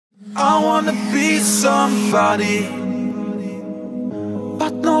I wanna be somebody,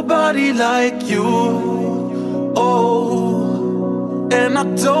 but nobody like you. Oh, and I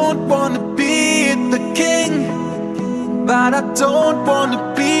don't wanna be the king, but I don't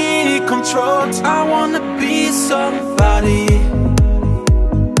wanna be controlled. I wanna be somebody,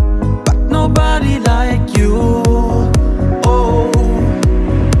 but nobody like you. Oh,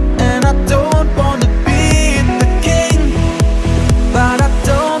 and I don't wanna be the king, but I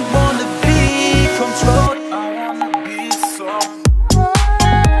don't wanna be controlled. I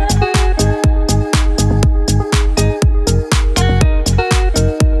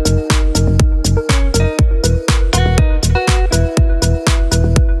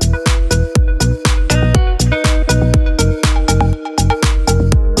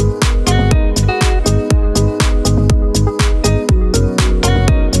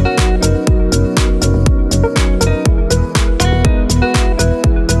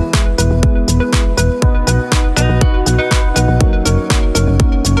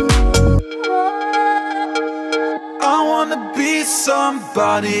wanna be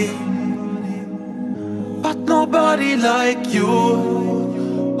somebody, but nobody like you.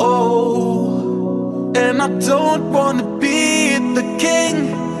 Oh, and I don't wanna be the king,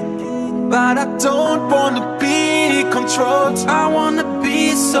 but I don't wanna be controlled. I wanna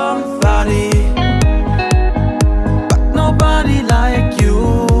be somebody, but nobody like you.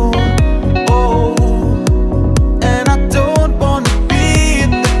 Oh, and I don't wanna be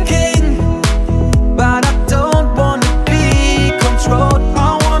the king, but I don't wanna be controlled.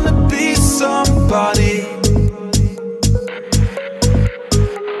 I wanna be somebody.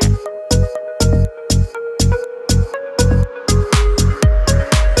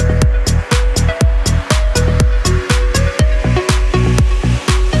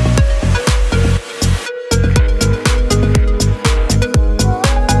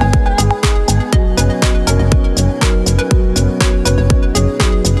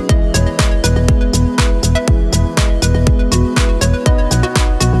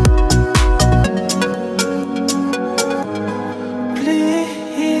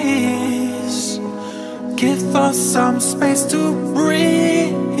 Some space to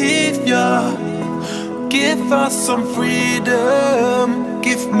breathe, yeah. Give us some freedom.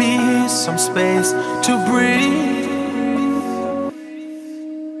 Give me some space to breathe.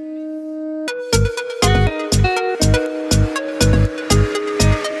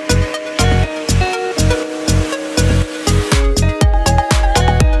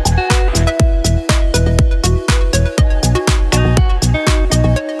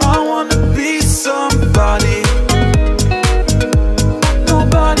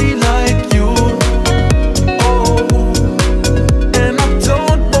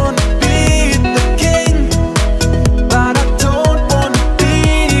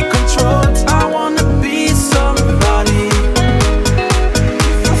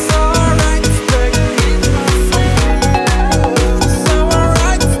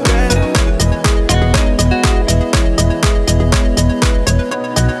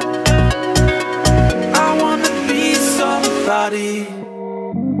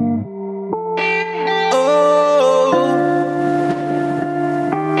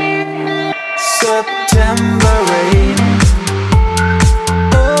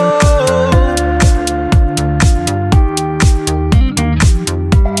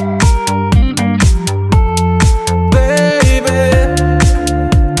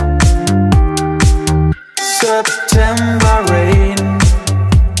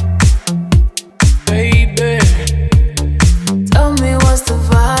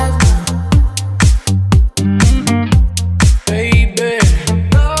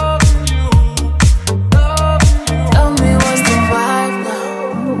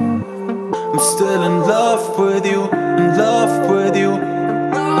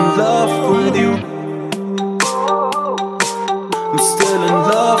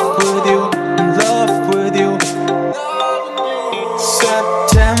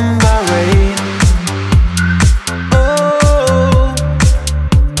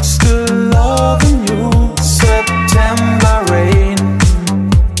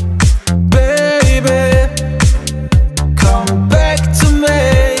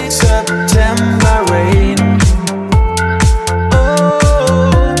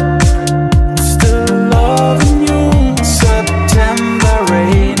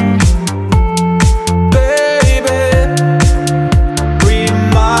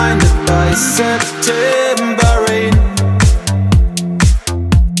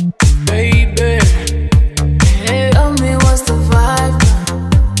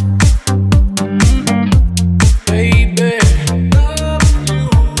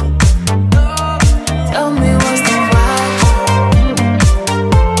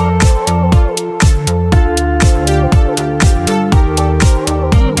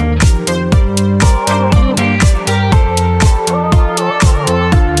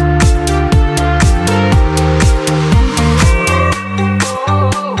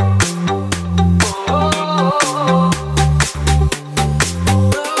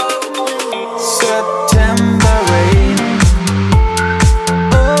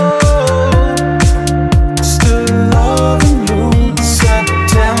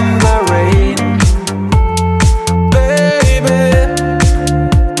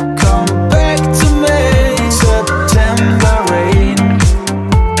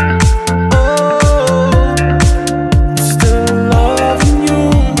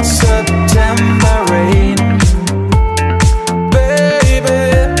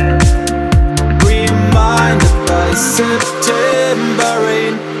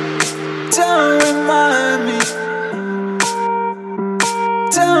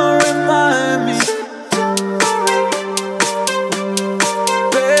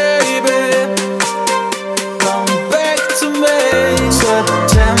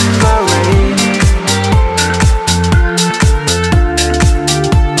 September rain.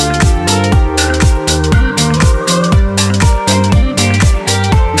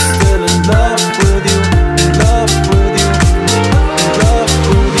 Still in love with you, in love with you, in love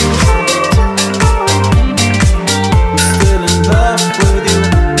with you. Still in love with you,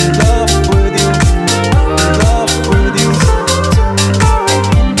 in love with you, in love with you.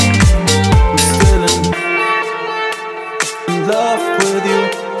 Still in love with you.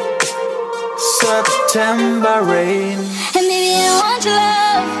 September rain. And maybe I don't want your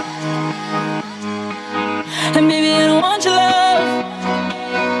love. And maybe I don't want your love.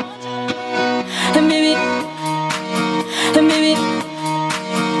 And maybe, and maybe,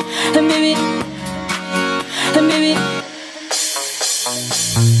 and maybe, and maybe.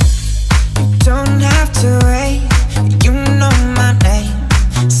 You don't have to wait, you know my name.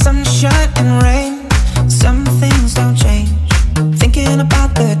 Sunshine and rain, some things don't change. Thinking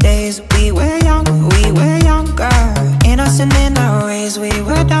about the days we were young, we were younger. Innocent in our ways, we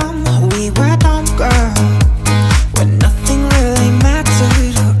were dumb, girl. When nothing really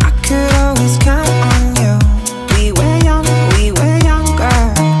mattered, I could always count on you. We were young,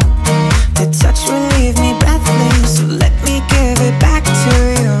 girl. The touch will leave me breathless, so let me give it back to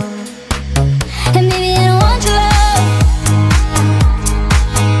you. And maybe I don't want your love.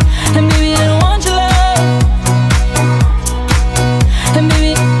 And maybe I don't want your love. And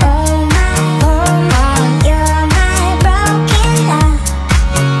maybe, oh my, you're my broken love.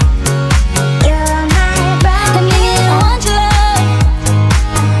 You're my broken. And maybe I don't want your love.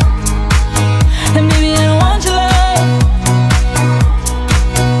 And maybe I don't want your love.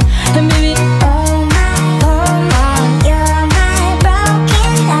 And maybe, oh my, you're my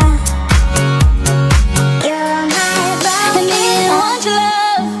broken love. You're my broken. And maybe I don't want your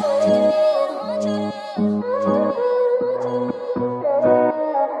love.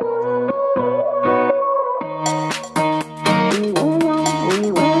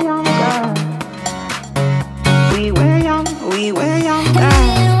 We were young, girl. We were young, And girl.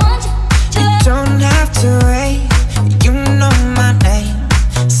 maybe I don't want your love. Don't have to wait, you know my name.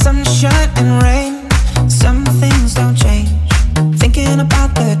 Sunshine and rain, some things don't change. Thinking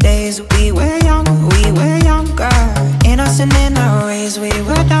about the days we were young, girl. Innocent in our ways, we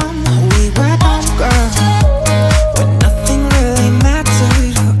were dumb, girl. When nothing really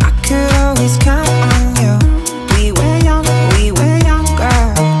mattered, I could always count on you. We were young,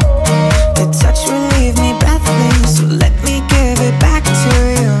 girl. The touch will leave me breathless, so let me give it back to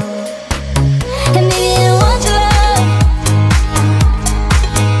you. And maybe I don't want your love.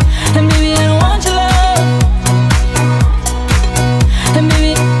 And maybe I don't want your love. And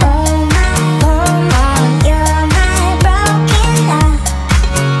maybe, oh my, you're my broken love.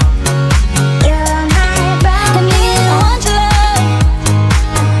 You're my broken. And maybe I don't want your love.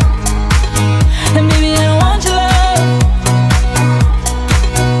 And maybe I don't want your love.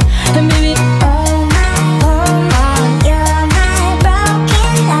 And maybe, oh my, you're my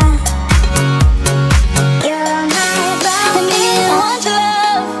broken love. You're my broken. And maybe I don't want your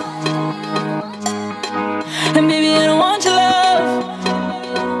love. And maybe I don't want your love.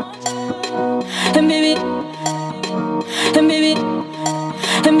 And maybe, and maybe,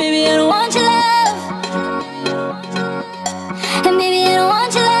 and maybe I don't want your love. And maybe I don't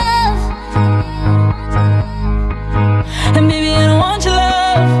want your love. And maybe I don't want your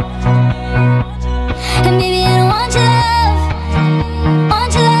love. And maybe I don't want your love.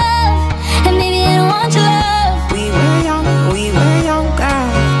 Want your love. And maybe I don't want your love. We were young, girl.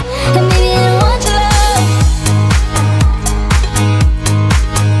 And maybe I don't want your love.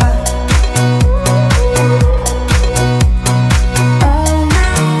 Oh my,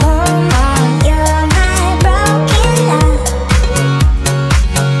 you're my broken love.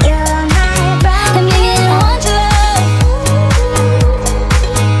 You're my broken. And maybe I don't want your love.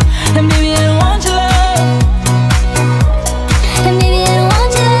 And maybe I don't want your love. And maybe I don't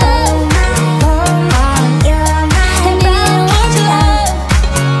want your love. Oh my, you're my. And maybe I don't want your love.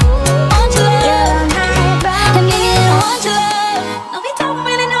 Want your love. You're my broken. And maybe I don't want your love. No, we don't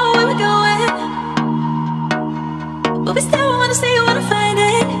really know where we're going, but we still wanna see you, wanna find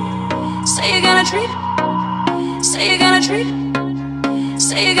it. Say you're gonna treat, say you're gonna treat,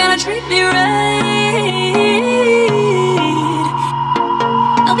 say you're gonna treat me right.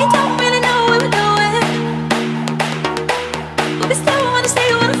 No, we don't really know where we're going, but we still wanna see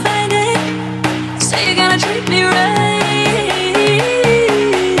you, wanna find it. Say you're gonna treat me right.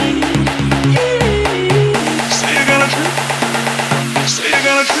 Say you're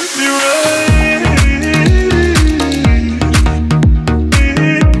gonna treat me right.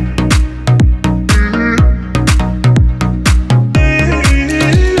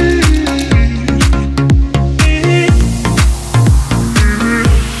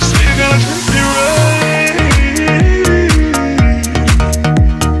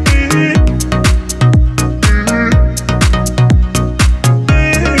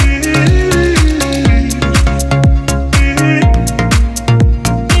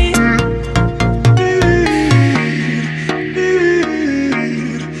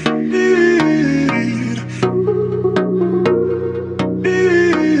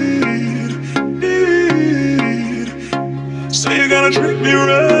 gonna treat me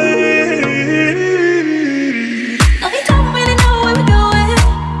right. No, we don't really know where we're going,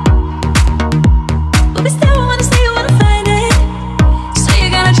 but we still wanna see you wanna find it. So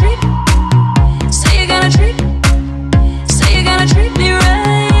you're gonna treat, so you're gonna treat, so you're gonna treat me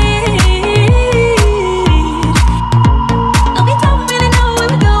right. No, we don't really know where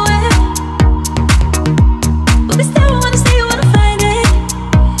we're going, but we still wanna see you wanna find it.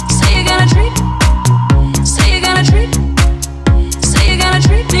 So you're gonna treat, so you're gonna treat, so you're gonna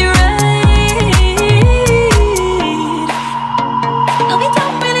treat me right.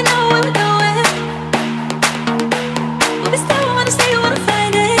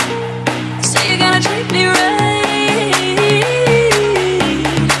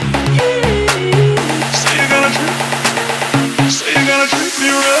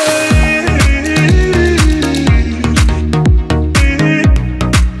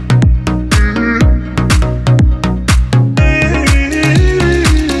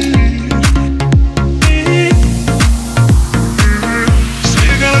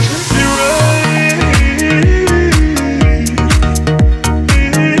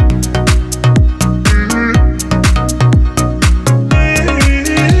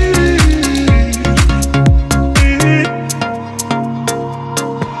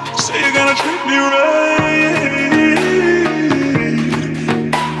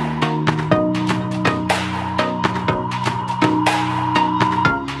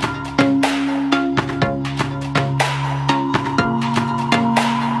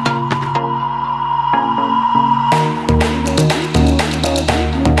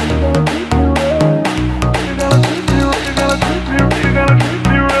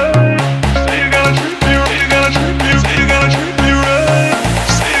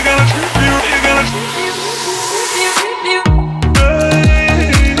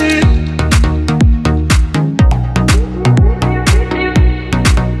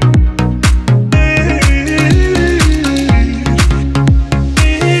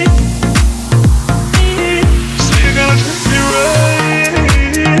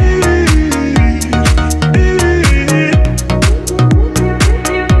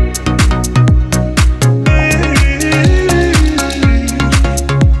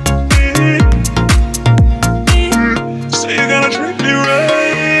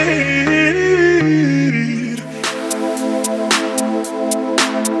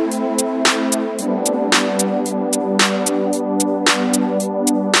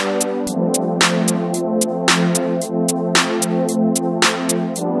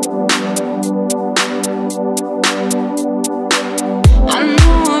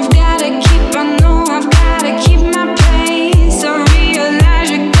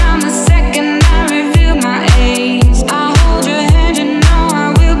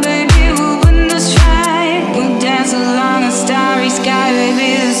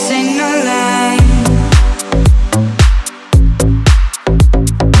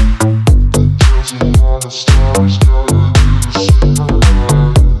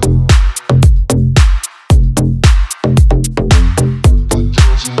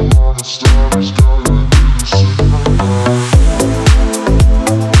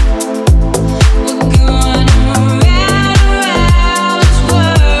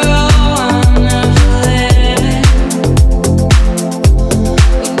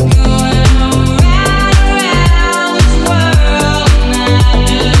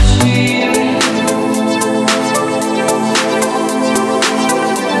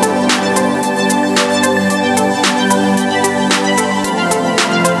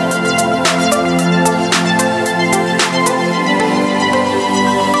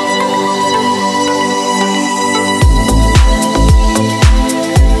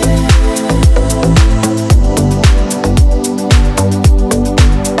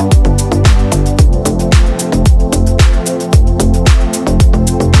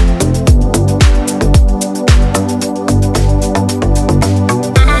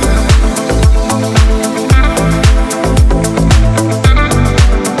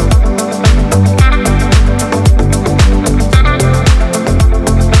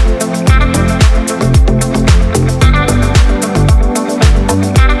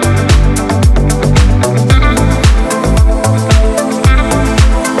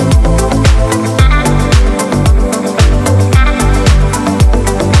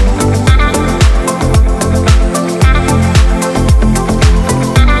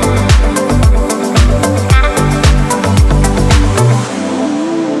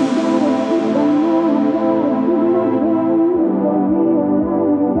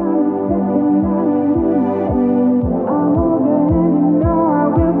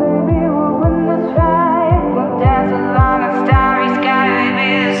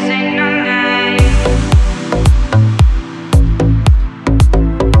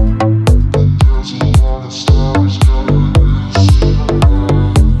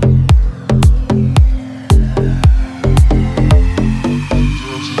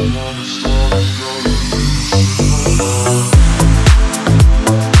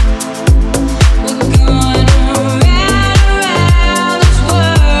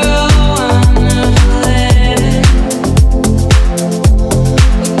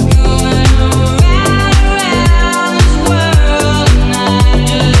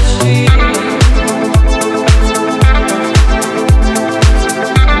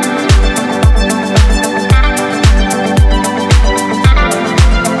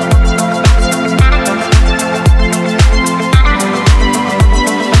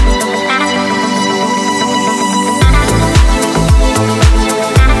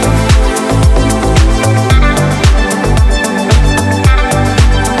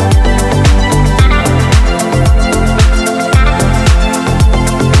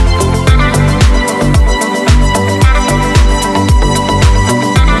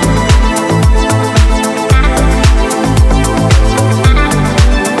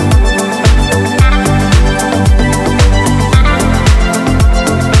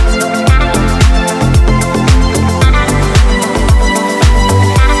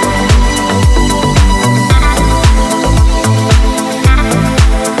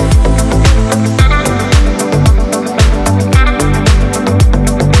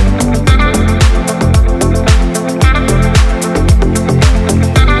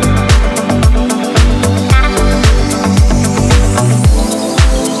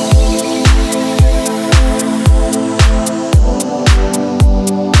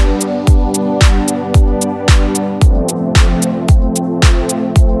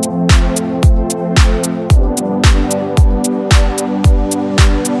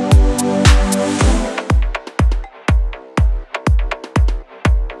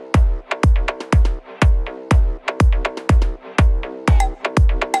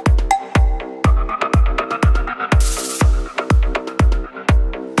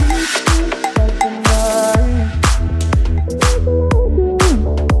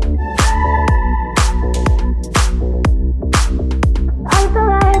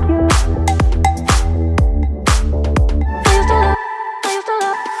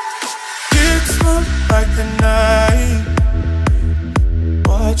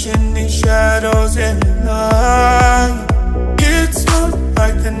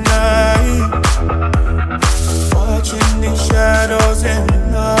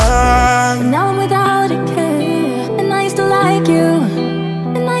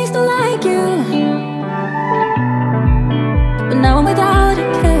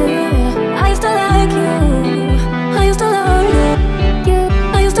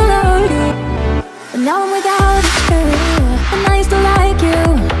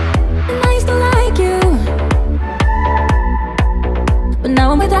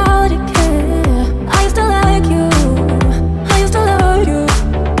 without a care. I used to like you. I used to love you.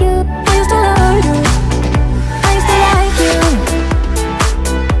 I used to love you. I used to like you.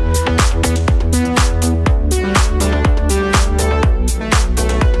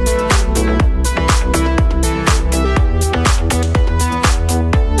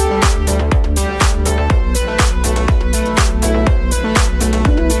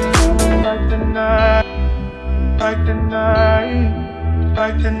 Like the night,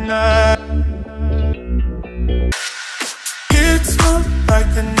 like the night. It's not like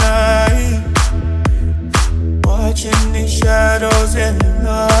the night. Watching these shadows in the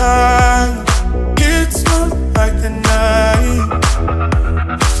night. It's not like the night.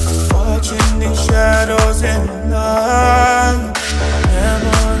 Watching these shadows in the night.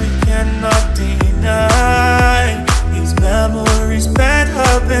 Memory cannot deny. These memories bent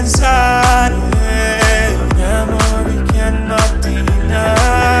up inside. Memory cannot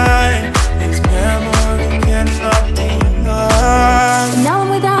deny. This memory cannot deny. Now I'm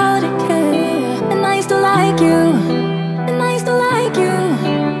without a care, and I used to like you, and I used to like you.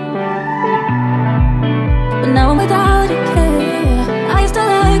 But now I'm without a care. I used to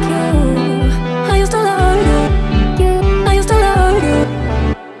like you. I used to love you. I used to love you.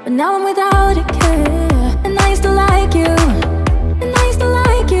 But now I'm without a care, and I used to like you, and I used to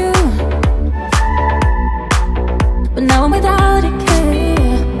like you. But now I'm without a care.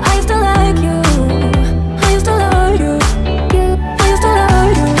 I used to like you. I used to love you. I used to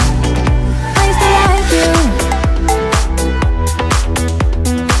love you. I used to like you.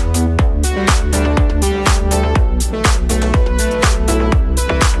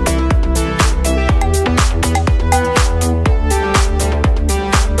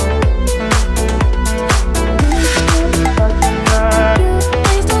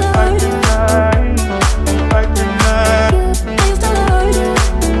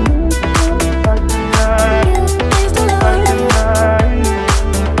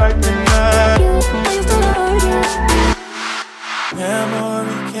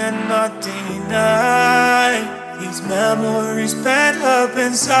 Memory cannot deny. These memories bent up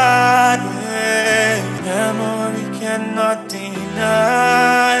inside. Memory cannot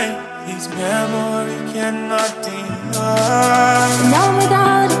deny. These memory cannot deny. Now I'm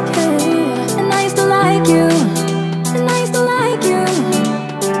without a care, and I used to like you, and I used to like you.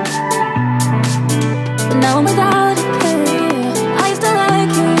 But now I'm without a care. I used to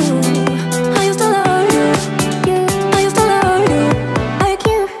like you. I used to love you. I used to love you. Like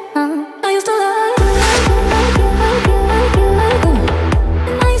you. I used to love you.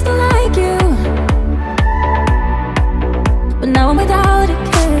 And I used to like you. But now I'm without a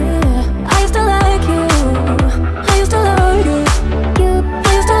care. I used to like you. I used to love you.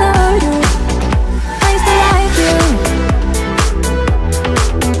 I used to love you. I used to like you.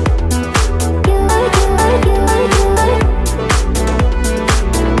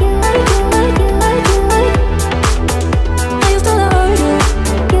 I used to love you.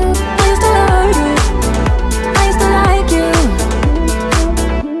 I used to love you. I used to like you.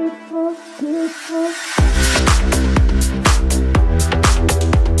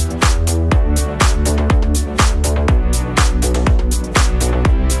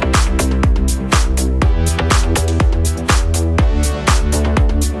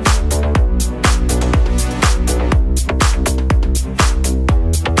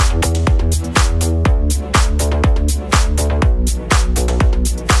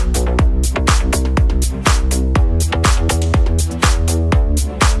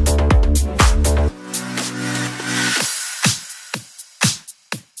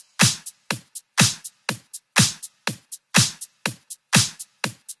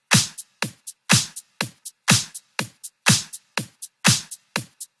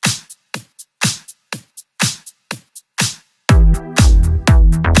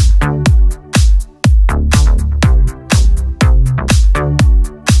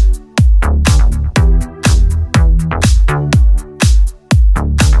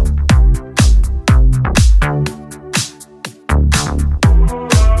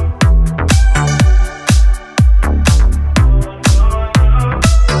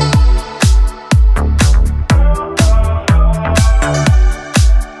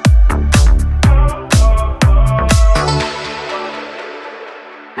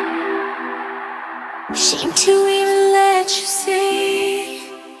 Shame to even let you see.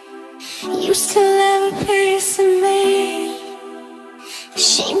 You still have a piece of me.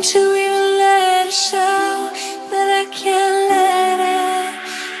 Shame to even let it show that I can't let it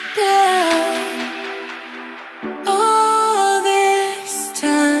go. All this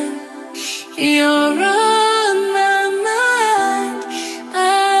time you're on my mind. I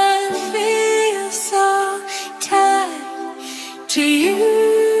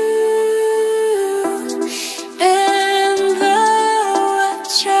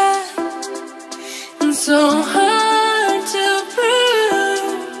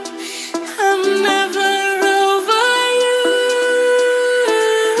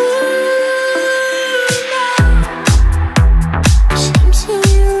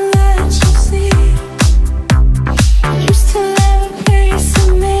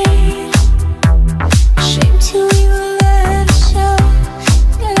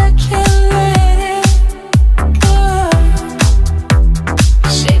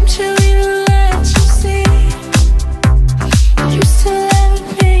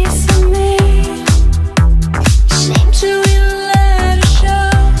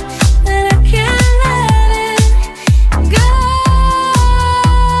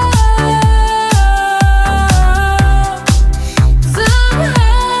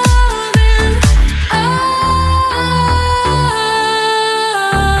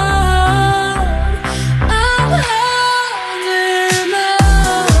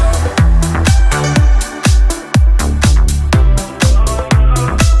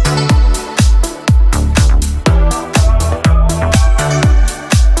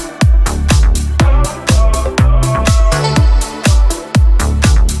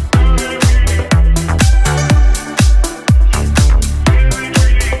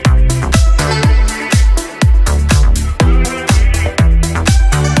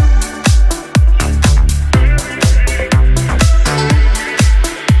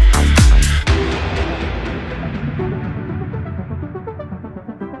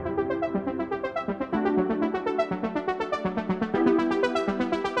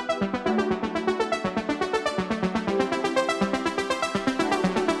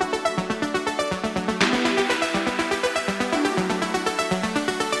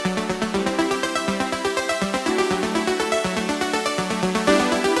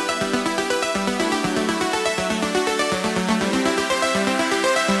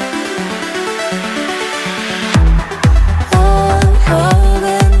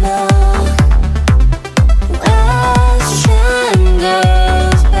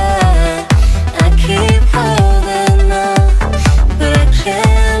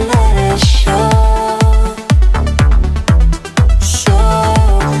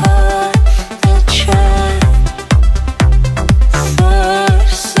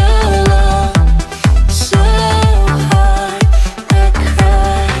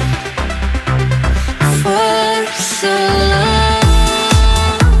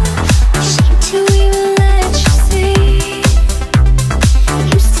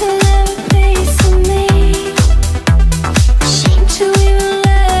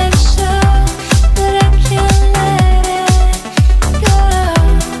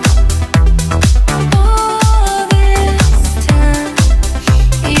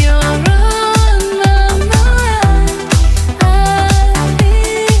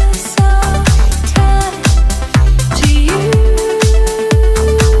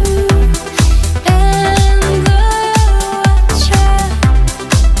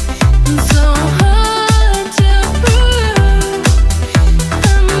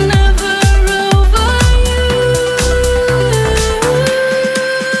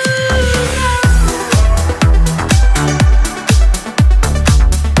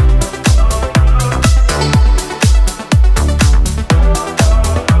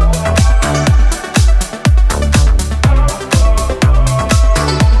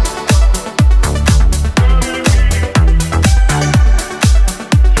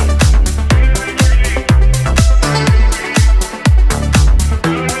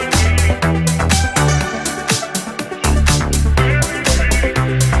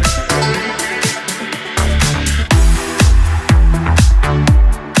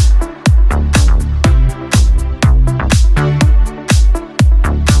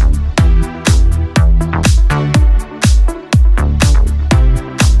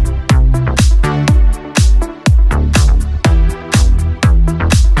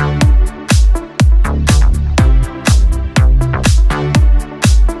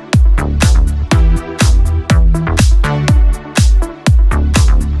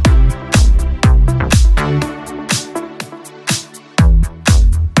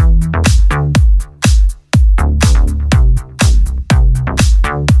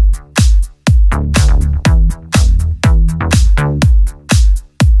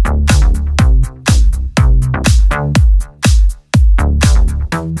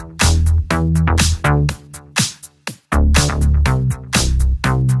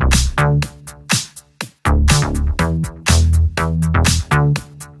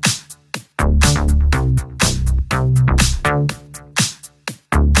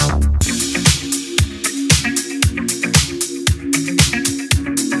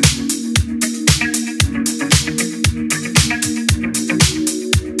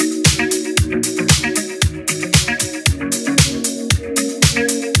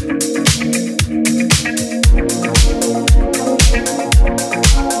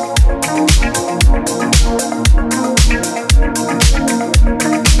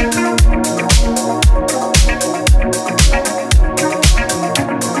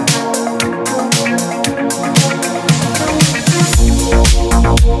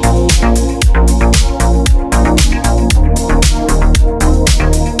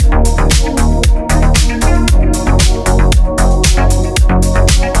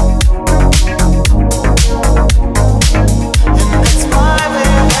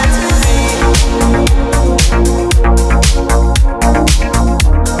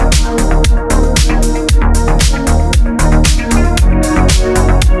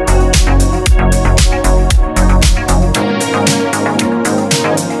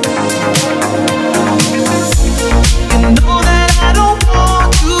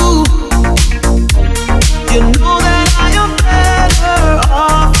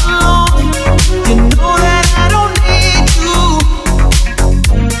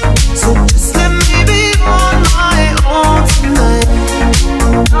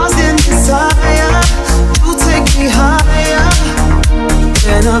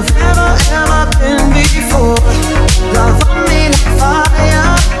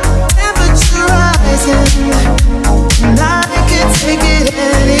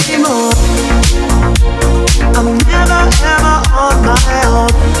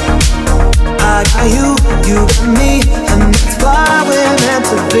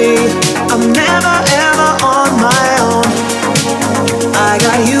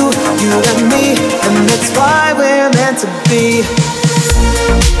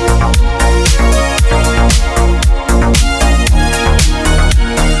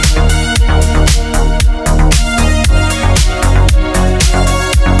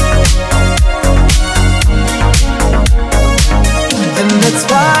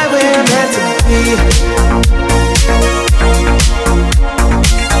why we're meant to be.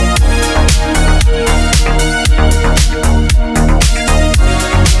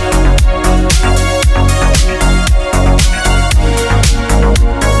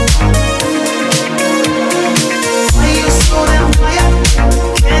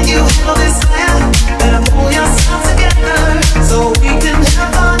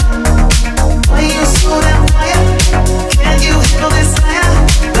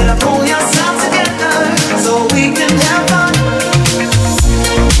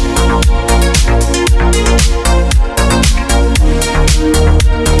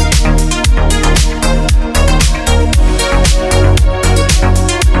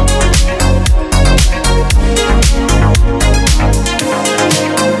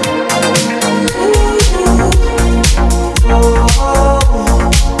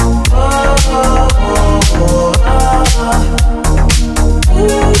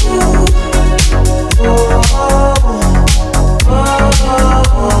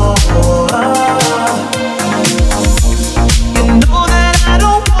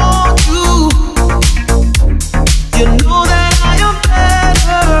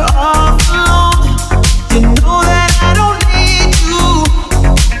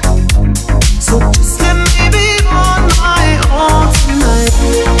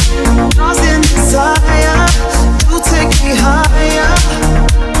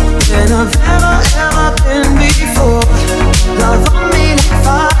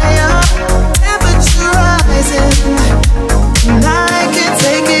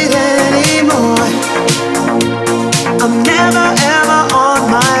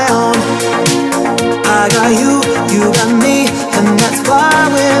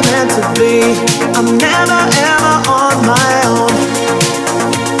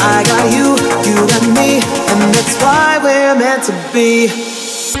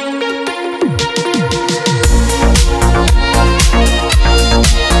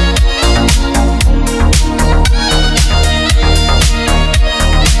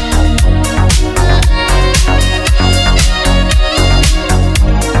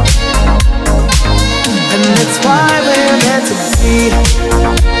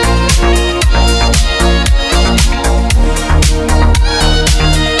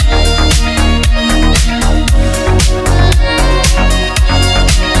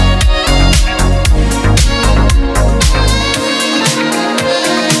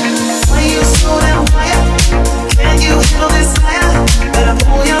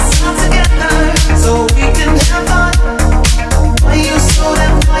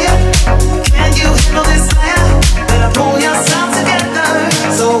 Together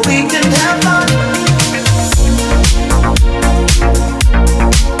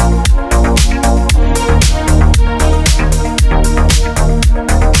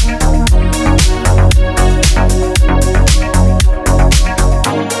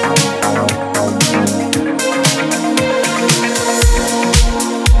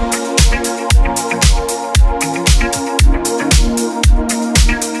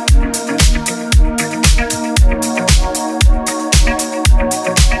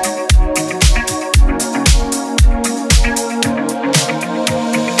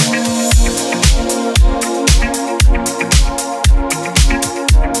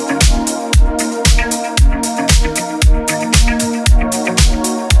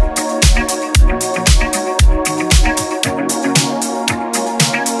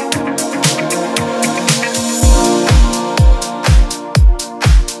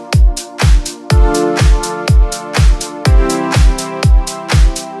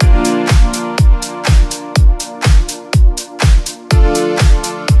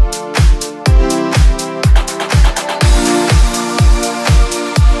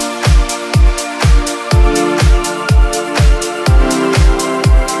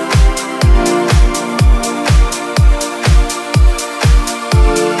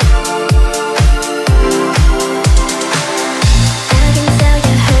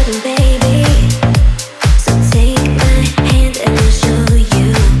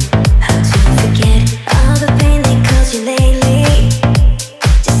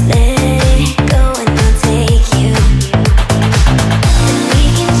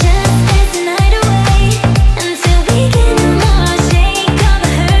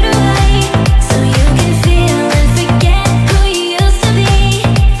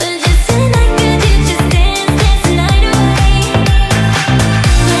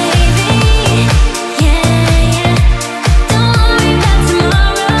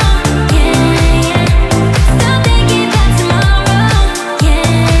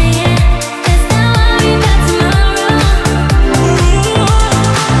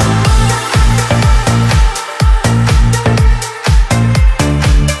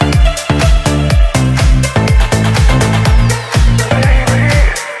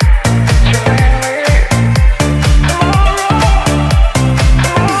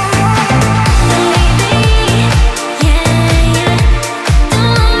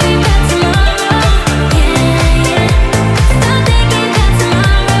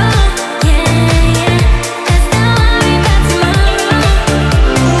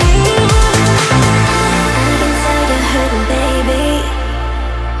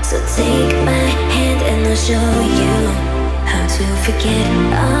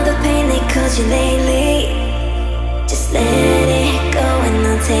called you lately. Just let it go and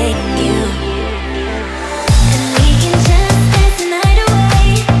I'll take you. And we can just dance the night away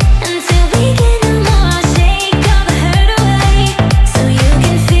until we get no more. Shake all the hurt away so you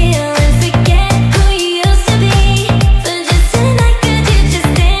can feel and forget who you used to be. For just tonight, could you just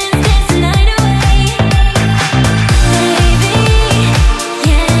dance the night away? Baby,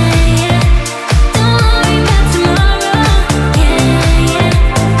 yeah, yeah. Don't worry about tomorrow, yeah, yeah.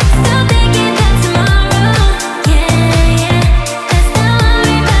 Stop thinking about tomorrow, yeah, yeah. Let's not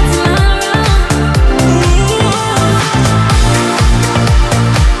worry about tomorrow.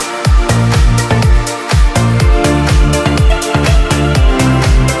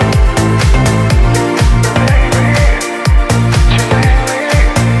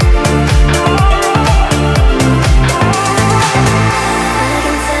 I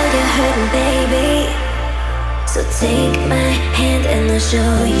can tell you're hurting, baby. So take my hand and I'll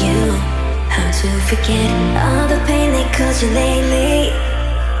show you how to forget all the pain they caused you lately.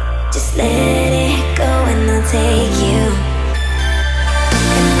 Just let it go and I'll take you.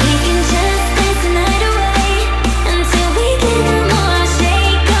 And we can just dance the night away until we get no more.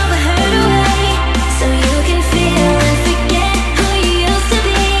 Shake all the hurt away so you can feel and forget who you used to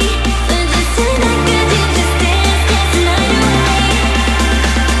be. But just tonight, could you just dance the night away?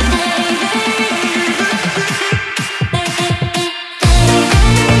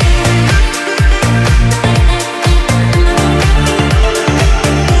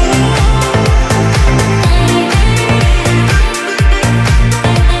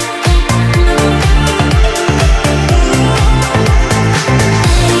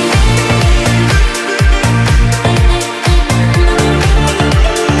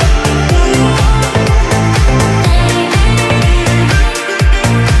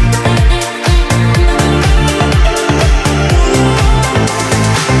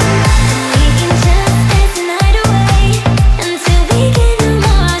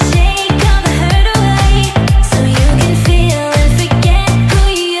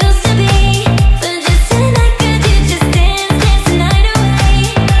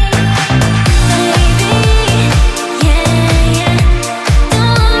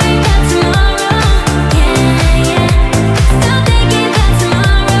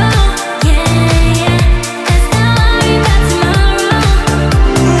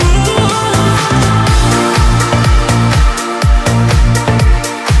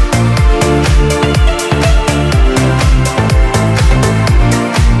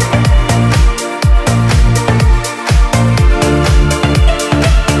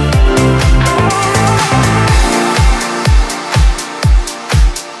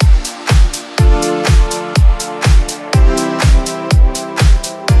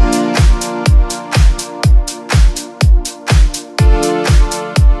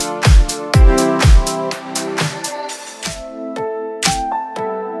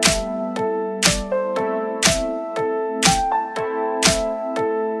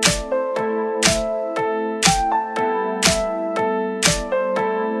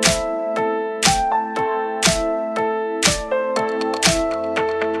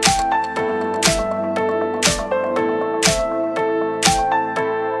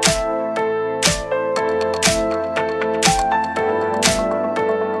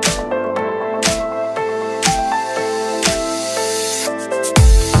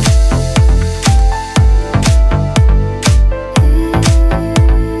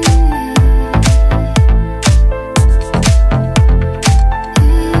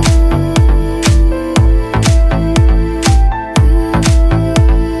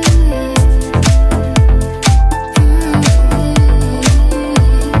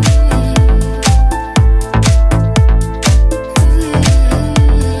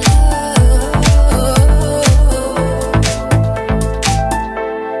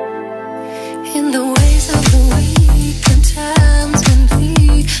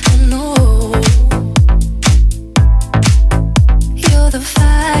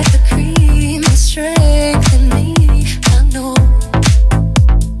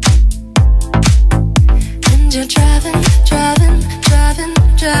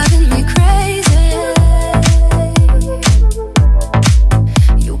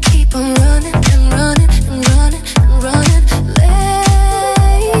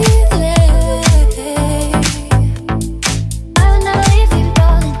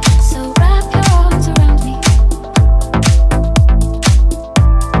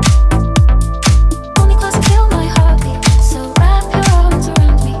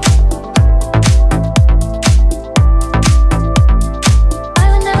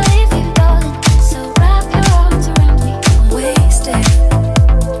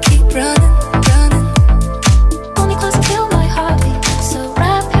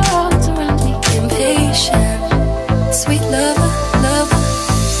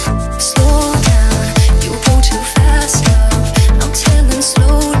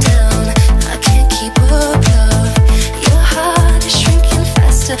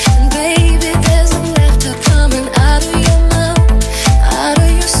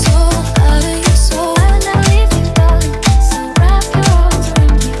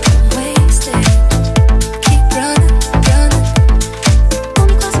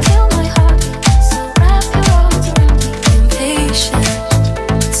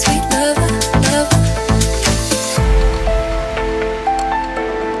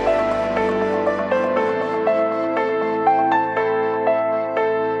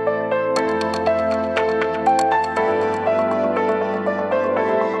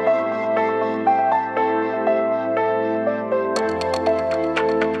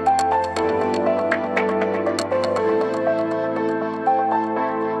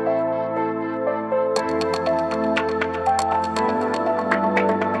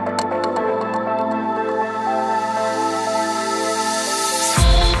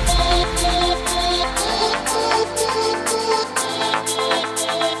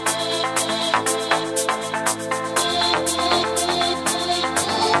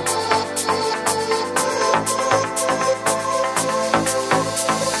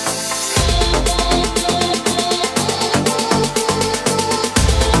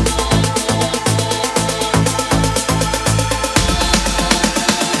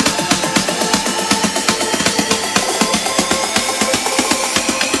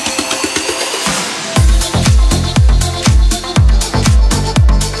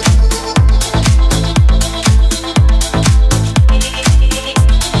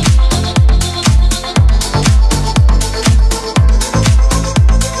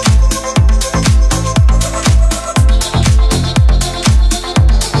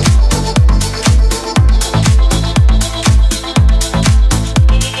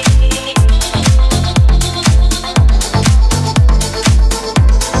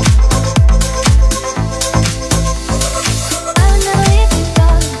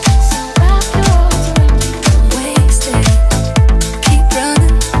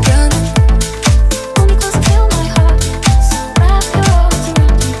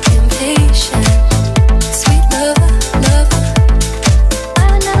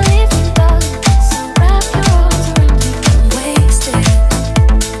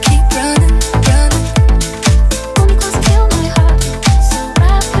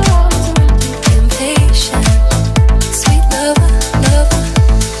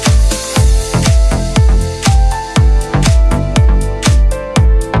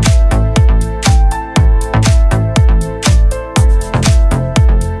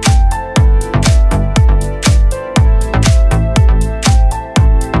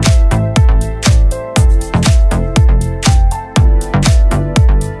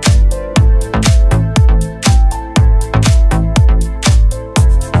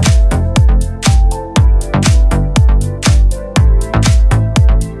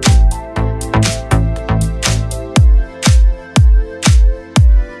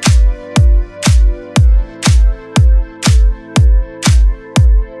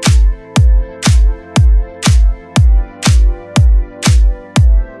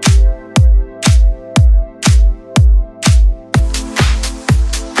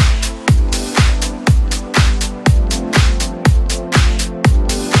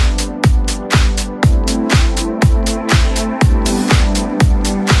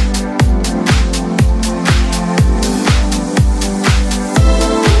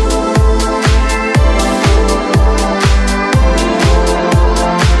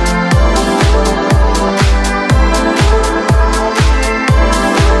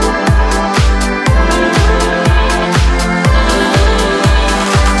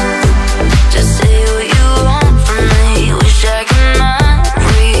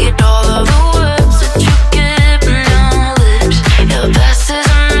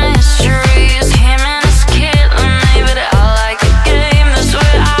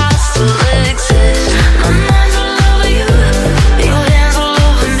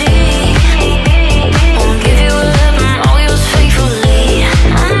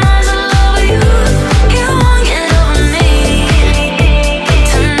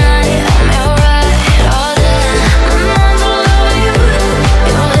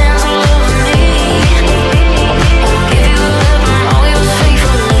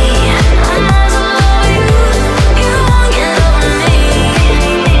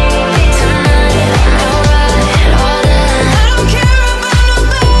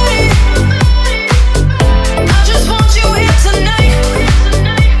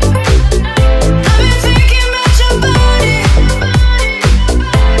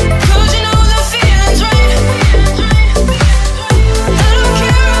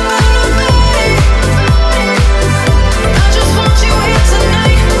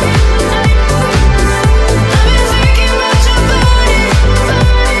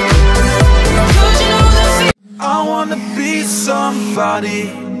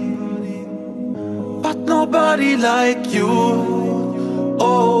 somebody, but nobody like you.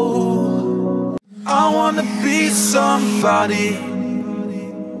 Oh, I wanna be somebody,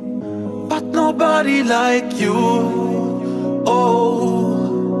 but nobody like you.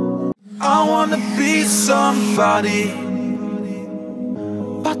 Oh, I wanna be somebody,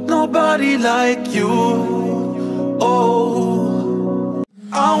 but nobody like you. Oh,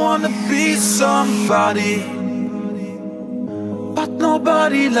 I wanna be somebody, but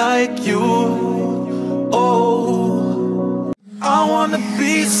nobody like you. Oh, I wanna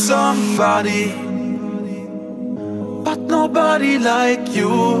be somebody, but nobody like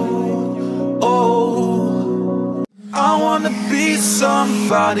you. Oh, I wanna be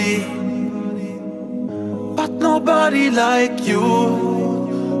somebody, but nobody like you.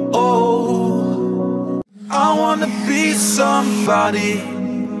 Oh, I wanna be somebody,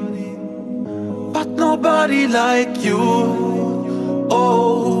 but nobody like you.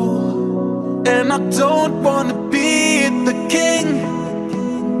 Oh, and I don't wanna be the king,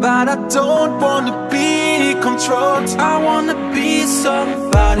 but I don't wanna be controlled. I wanna be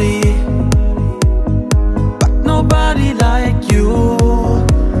somebody, but nobody like you.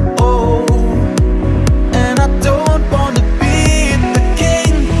 Oh, and I don't wanna be the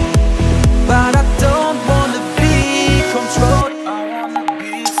king, but I don't wanna be controlled. I wanna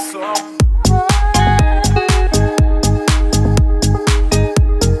be somebody.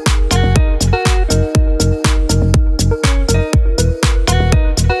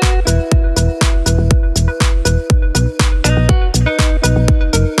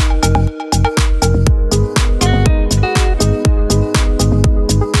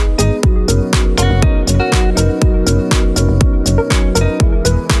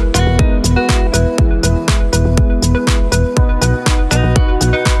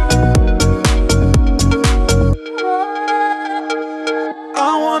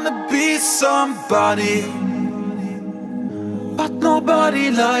 Somebody, but nobody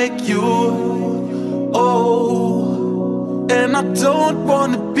like you. Oh, and I don't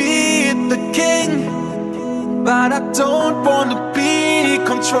wanna be the king, but I don't wanna be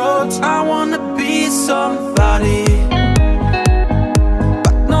controlled. I wanna be somebody,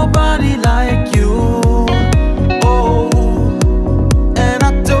 but nobody like you. Oh, and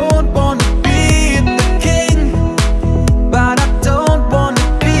I don't wanna be the king, but I don't wanna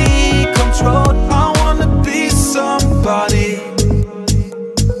be controlled. I wanna be somebody.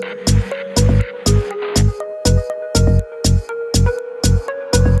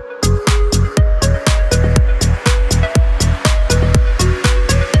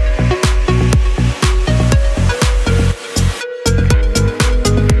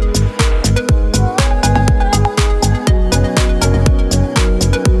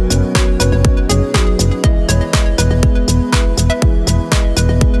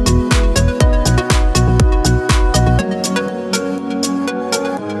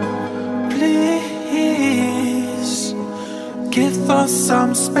 Give us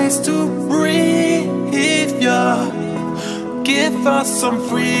some space to breathe, yeah. Give us some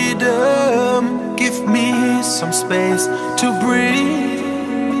freedom. Give me some space to breathe.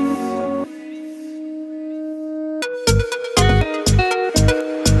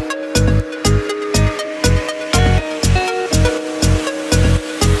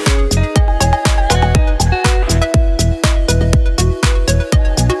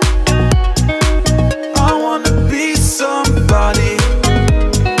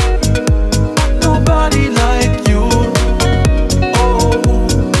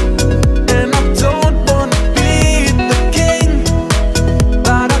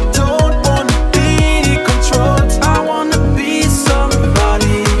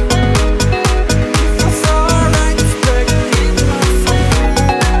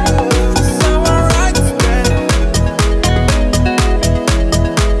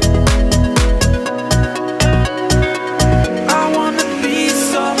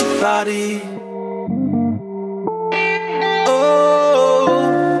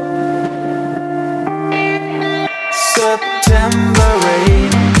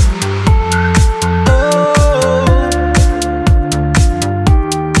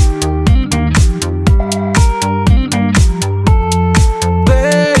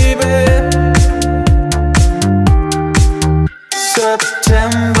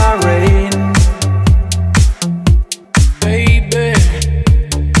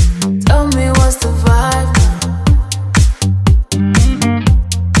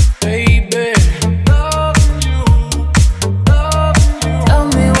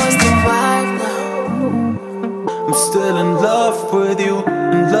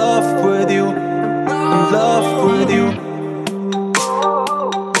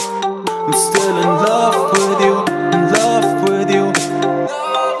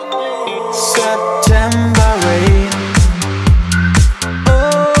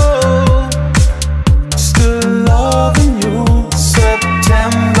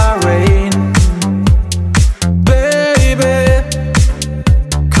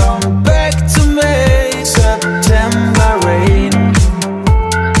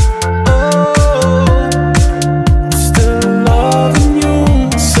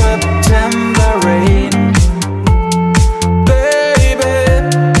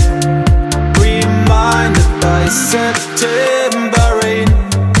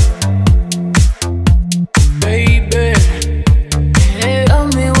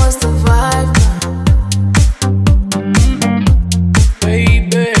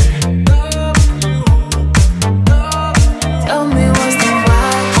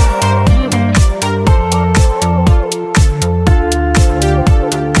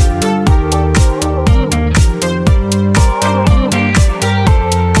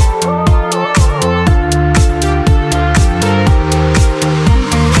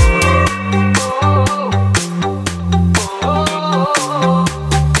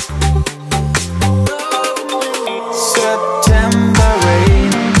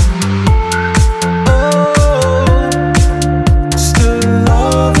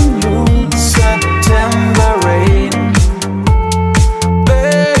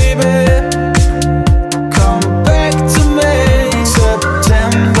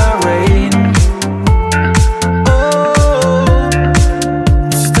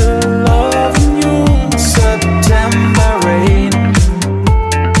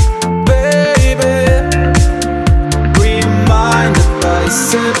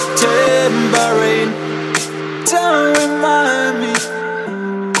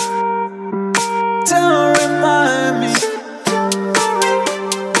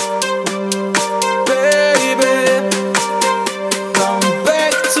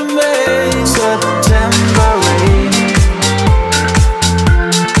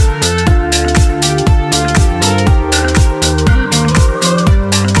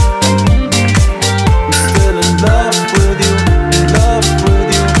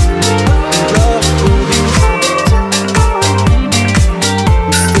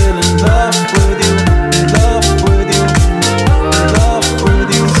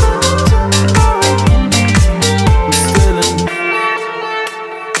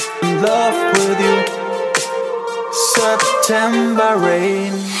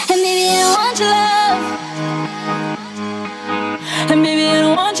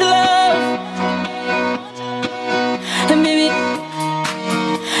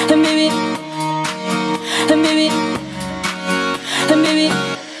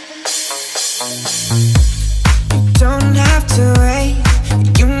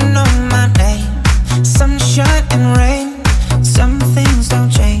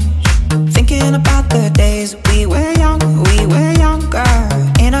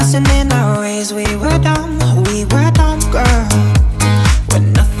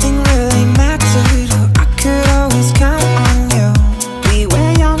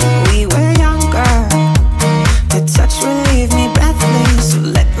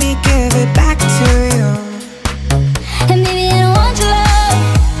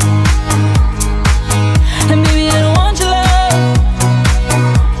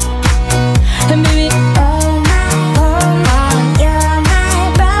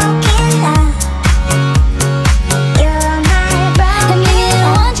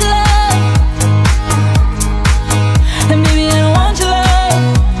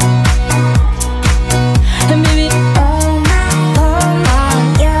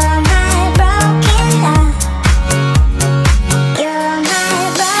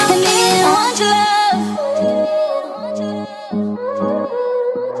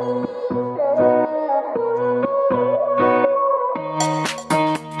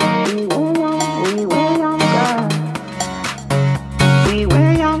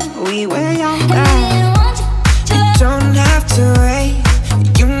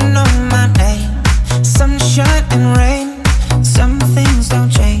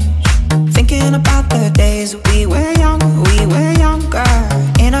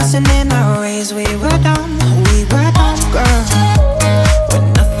 us and in our ways we were dumb, girl.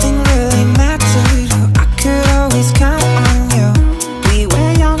 When nothing really mattered, I could always count on you. We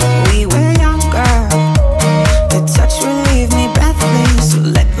were young, girl. Your touch would leave me breathless, so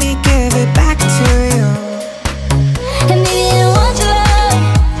let me give it back to you. And maybe I don't want your love.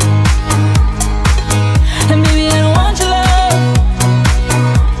 And maybe I don't want your love.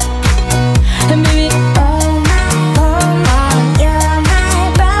 And maybe oh my, you're my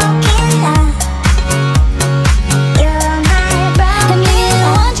broken heart. You're my broken. And maybe I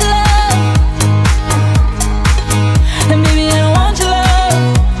don't want your love. And maybe I don't want your love.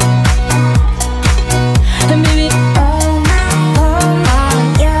 And maybe oh my,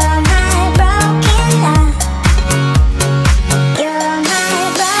 you're my broken heart. You're my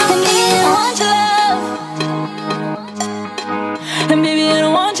broken. And maybe I don't want your love. And maybe I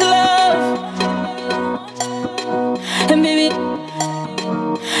don't want your love.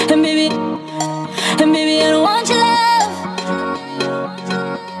 And maybe I don't want your love.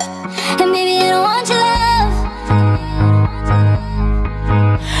 And maybe I don't want your love.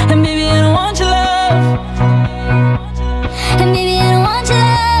 And maybe I don't want your love. And maybe I don't want your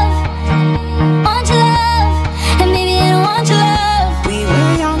love. Want your love. And maybe I don't want your love. We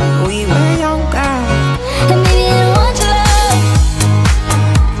were young, girl. And maybe I don't want your love.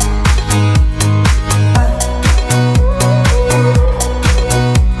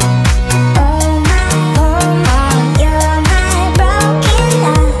 Oh my, you're my broken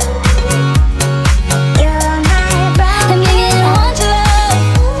heart. You're my broken. And maybe I don't want your love.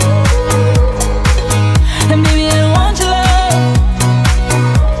 And maybe I don't want your love.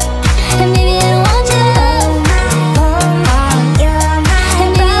 And maybe I don't want your love. You're my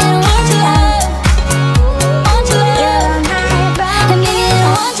and maybe I don't want your love. Want your love. You're my and maybe I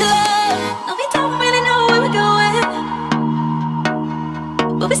don't want your love. No, we don't really know where we're going,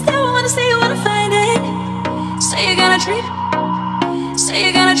 but we still wanna see you wanna find it. Say you're gonna treat. Say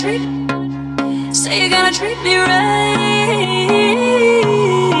you're gonna treat. Say you're gonna treat me right.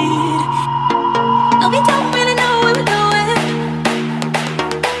 No, we don't really know where we're going,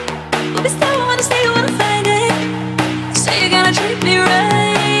 but we still wanna see you wanna find it. Say you're gonna treat me right.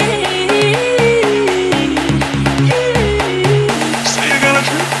 Say you're gonna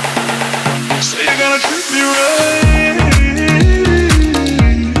treat me right.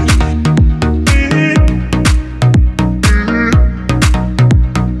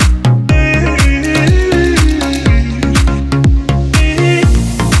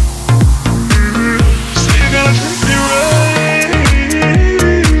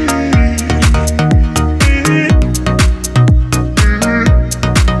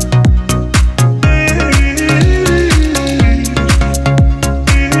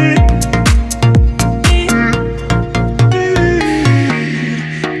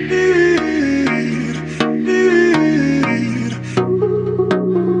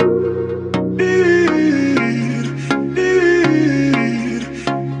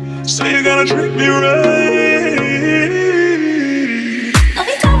 Say you're gonna treat me right. No,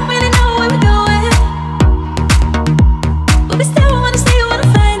 we don't really know where we're going, but we still wanna see you wanna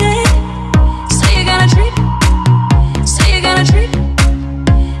find it. Say you're gonna treat. Say you're gonna treat.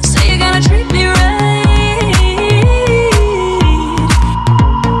 Say you're gonna treat me right.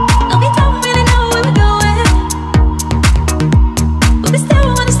 No, we don't really know where we're going, but we still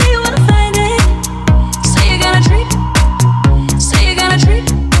wanna see you wanna find it. Say you're gonna treat. Say you're gonna treat.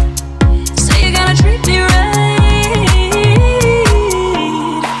 Say you're gonna treat me right.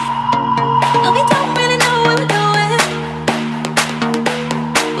 No, we don't really know where we're going,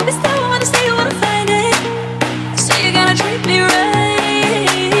 but we still wanna see you wanna find it. Say you're gonna treat me right.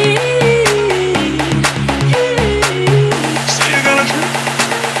 Say you're gonna treat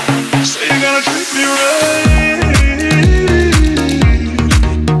me right.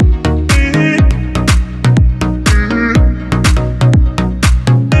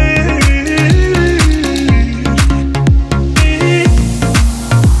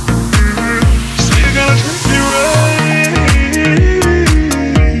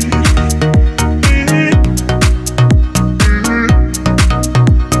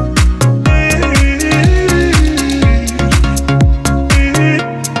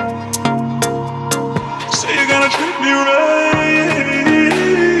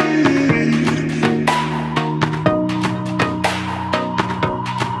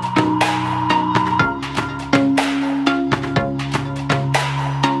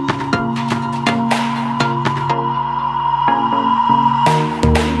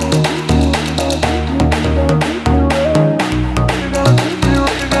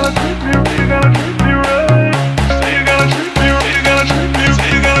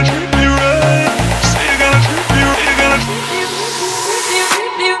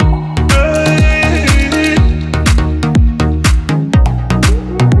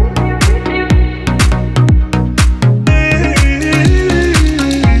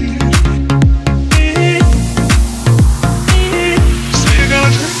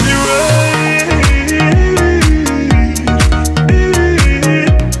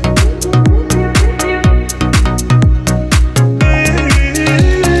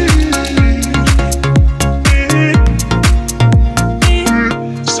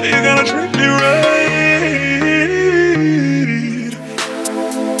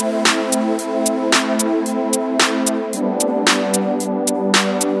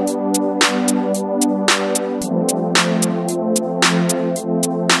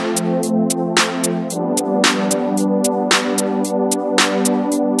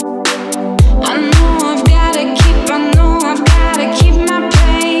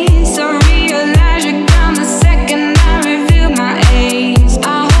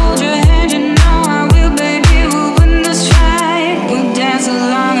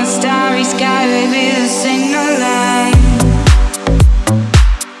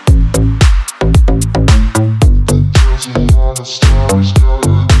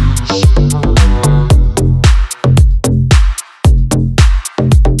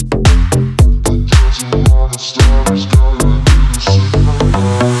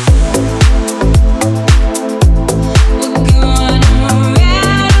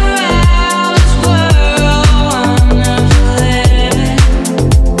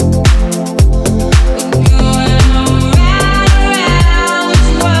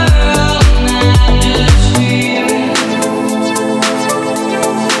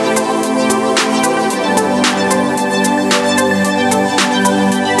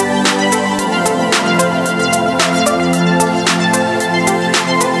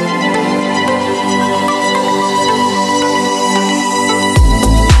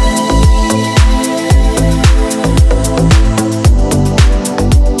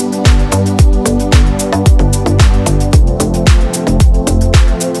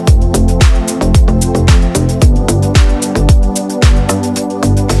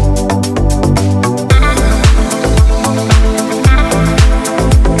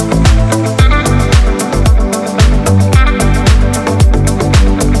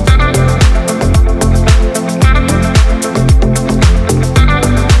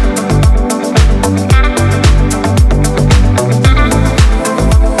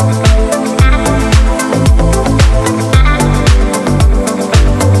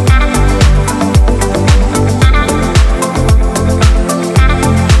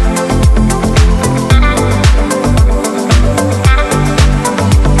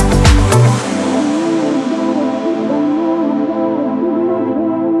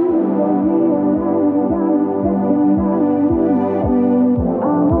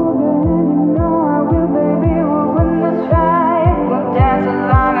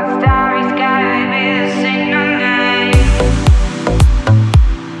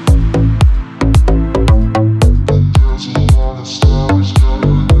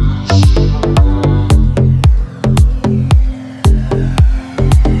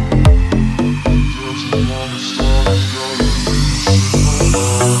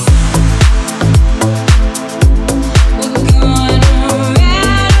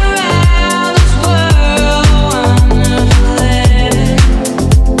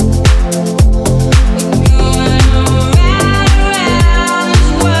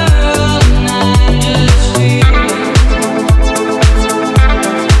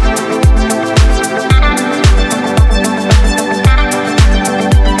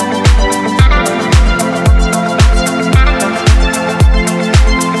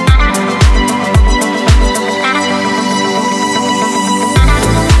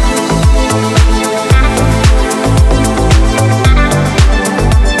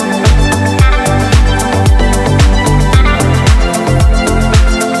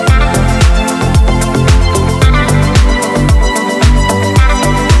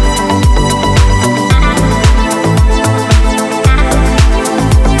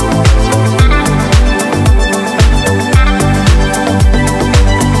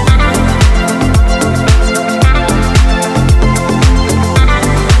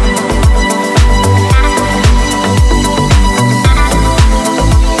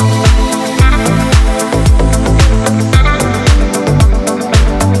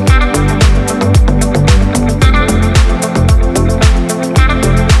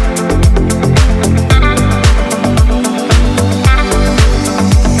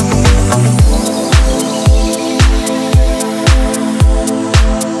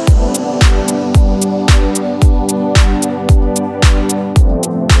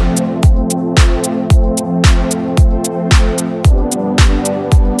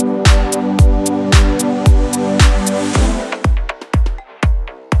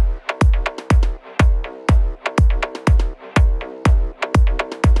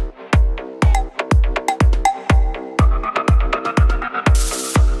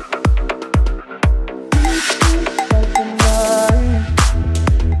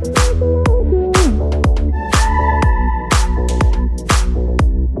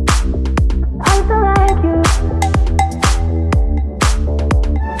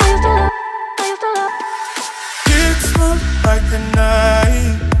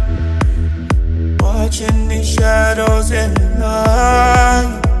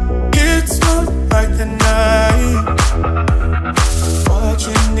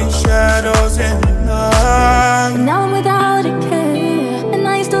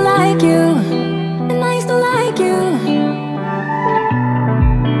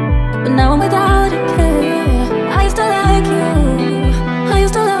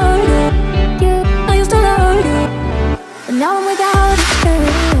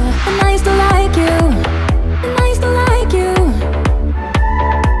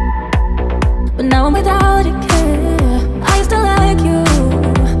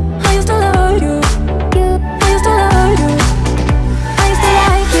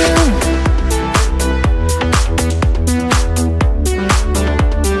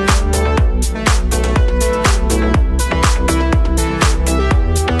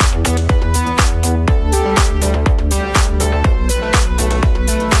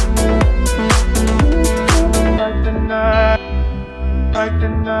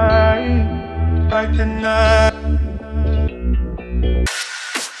 like the night.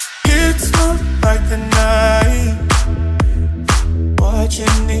 It's not like the night.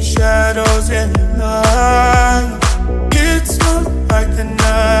 Watching these shadows in the light. It's not like the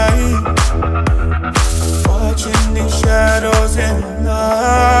night. Watching these shadows in the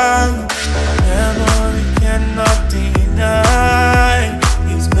light. Memory cannot deny.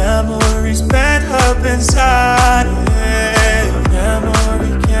 These memories bent up inside.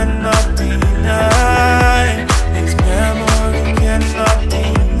 Memory cannot deny. These memory cannot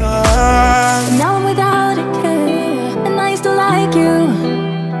deny. Now I'm without a care, and I used to like you,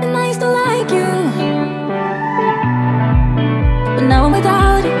 and I used to like you. But now I'm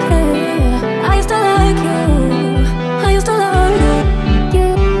without a care. I used to like you, I used to love you,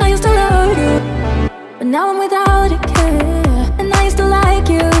 I used to love you. But now I'm without a care, and I used to like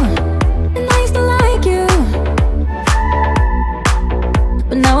you, and I used to like you.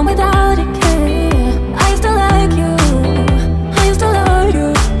 But now I'm without a care. I used to like you, I used to love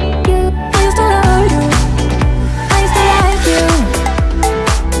you, I used to love you, I used to like you.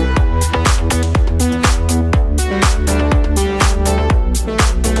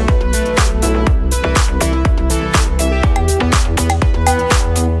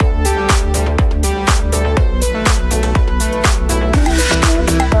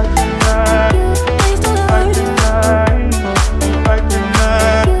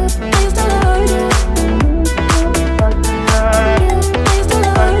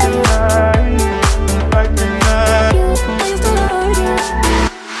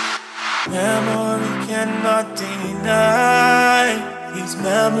 Memory cannot deny. These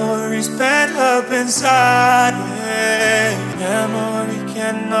memories bent up inside. Memory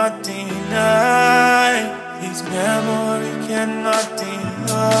cannot deny. These memory cannot deny.